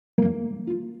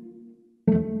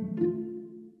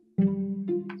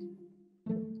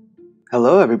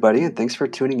Hello, everybody, and thanks for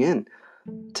tuning in.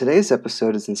 Today's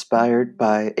episode is inspired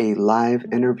by a live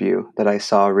interview that I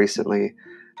saw recently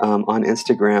on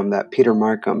Instagram that Peter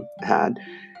Markham had.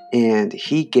 And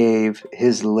he gave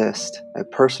his list, a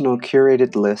personal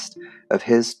curated list of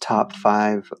his top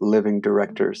 5 living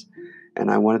directors. And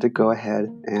I wanted to go ahead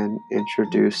and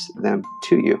introduce them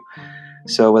to you.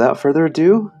 So without further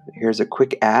ado, here's a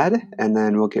quick ad, and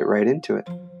then we'll get right into it.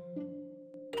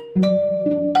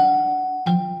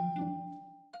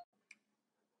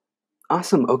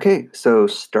 Awesome. Okay, so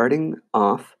starting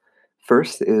off,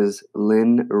 first is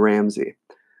Lynn Ramsey.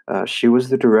 She was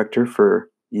the director for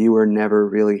You Were Never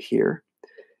Really Here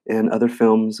and other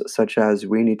films such as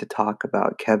We Need to Talk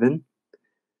About Kevin.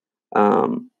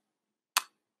 Um,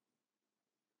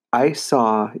 I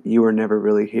saw You Were Never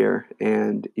Really Here,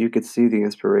 and you could see the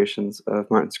inspirations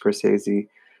of Martin Scorsese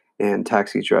and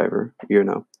Taxi Driver,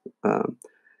 Um,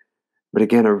 but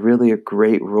again, a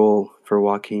great role for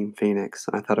Joaquin Phoenix.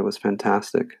 I thought it was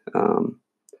fantastic.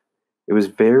 It was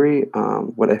very,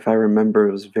 what if I remember,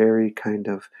 it was very kind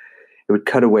of, it would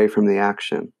cut away from the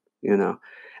action, you know.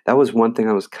 That was one thing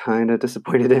I was kind of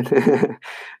disappointed in.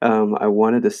 I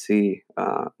wanted to see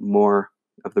more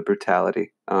of the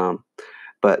brutality.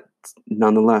 But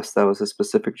nonetheless, that was a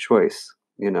specific choice,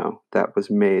 that was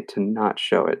made to not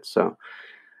show it. So,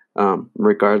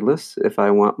 regardless if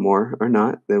I want more or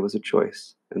not, there was a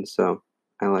choice. And so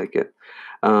I like it.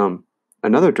 Um,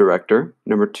 Another director,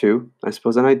 number 2, I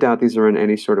suppose, and I doubt these are in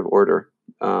any sort of order.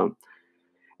 Um,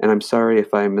 and I'm sorry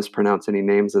if I mispronounce any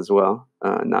names as well.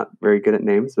 Not very good at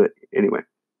names, but anyway.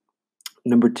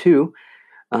 Number 2,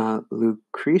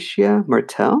 Lucrecia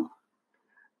Martel.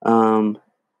 Um,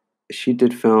 she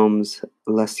did films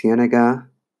La Ciénaga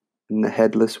and The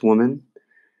Headless Woman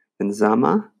and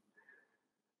Zama.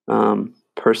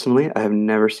 Personally, I have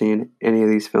never seen any of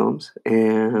these films,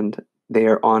 and they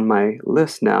are on my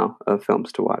list now of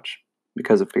films to watch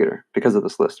because of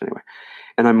this list anyway.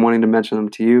 And I'm wanting to mention them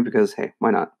to you because, hey,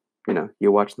 why not? You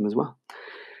watch them as well.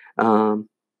 Um,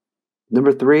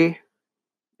 Number 3,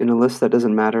 in a list that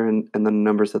doesn't matter in the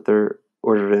numbers that they're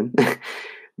ordered in,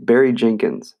 Barry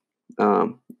Jenkins.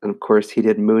 And of course, he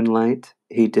did Moonlight.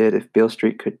 He did If Beale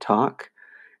Street Could Talk.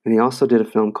 And he also did a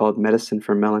film called Medicine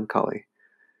for Melancholy.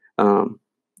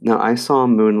 Now, I saw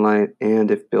Moonlight and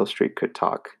If Beale Street Could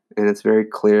Talk. And it's very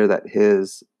clear that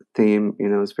his theme,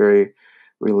 is very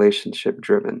relationship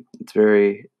driven. It's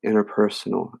very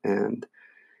interpersonal and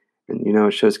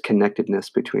it shows connectedness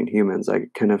between humans. I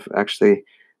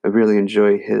really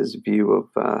enjoy his view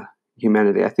of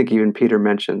humanity. I think even Peter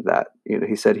mentioned that.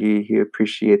 He said he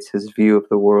appreciates his view of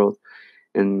the world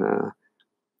in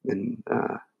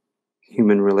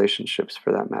human relationships,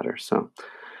 for that matter. So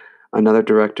another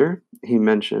director he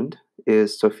mentioned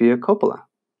is Sofia Coppola.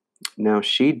 Now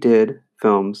she did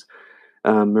films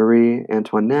Marie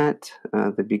Antoinette,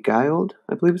 The Beguiled,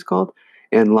 I believe it's called,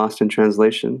 and Lost in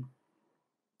Translation.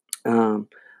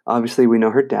 Obviously, we know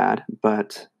her dad,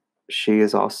 but she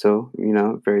is also,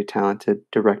 a very talented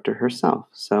director herself.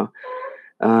 So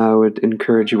I would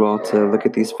encourage you all to look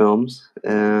at these films,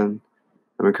 and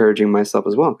I'm encouraging myself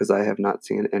as well because I have not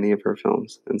seen any of her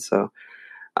films. And so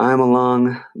I'm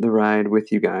along the ride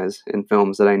with you guys in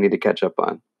films that I need to catch up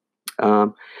on.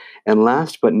 And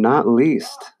last but not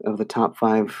least of the top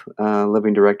 5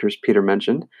 living directors Peter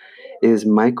mentioned is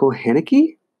Michael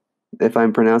Haneke, if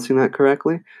I'm pronouncing that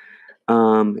correctly.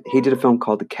 He did a film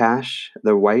called Cash,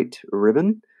 the White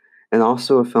Ribbon, and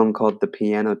also a film called The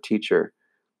Piano Teacher.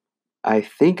 I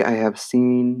think I have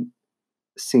seen,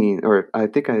 scenes.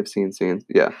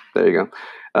 Yeah, there you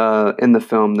go. In the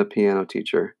film The Piano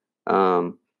Teacher,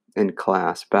 in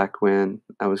class back when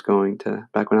I was a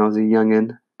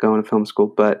youngin going to film school.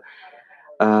 But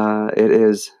it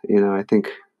is, I think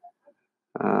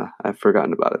I've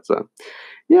forgotten about it. So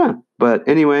yeah, but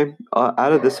anyway,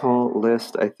 out of this whole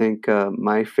list, I think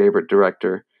my favorite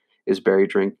director is Barry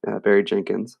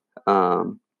Jenkins.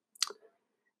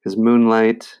 His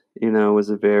Moonlight, was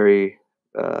a very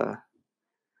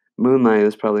Moonlight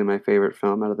is probably my favorite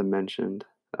film out of the mentioned.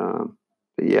 But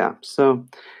yeah, so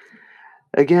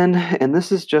again, and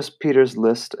this is just Peter's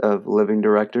list of living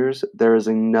directors. There is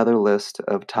another list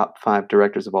of top 5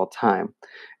 directors of all time,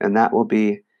 and that will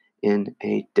be in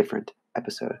a different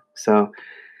episode. So.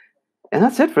 And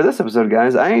that's it for this episode,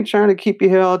 guys. I ain't trying to keep you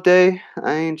here all day.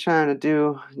 I ain't trying to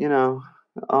do,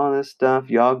 all this stuff.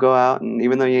 Y'all go out, and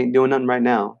even though you ain't doing nothing right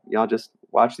now, y'all just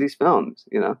watch these films.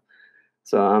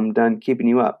 So I'm done keeping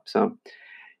you up. So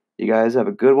you guys have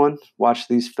a good one. Watch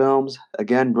these films.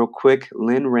 Again, real quick,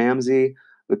 Lynn Ramsey,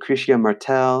 Lucrecia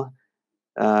Martel,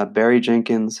 Barry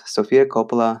Jenkins, Sofia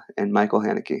Coppola, and Michael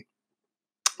Haneke.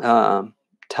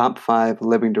 Top 5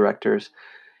 Living Directors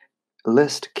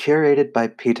list curated by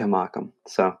Peter Markham.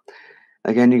 So,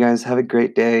 again, you guys have a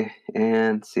great day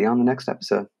and see you on the next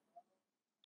episode.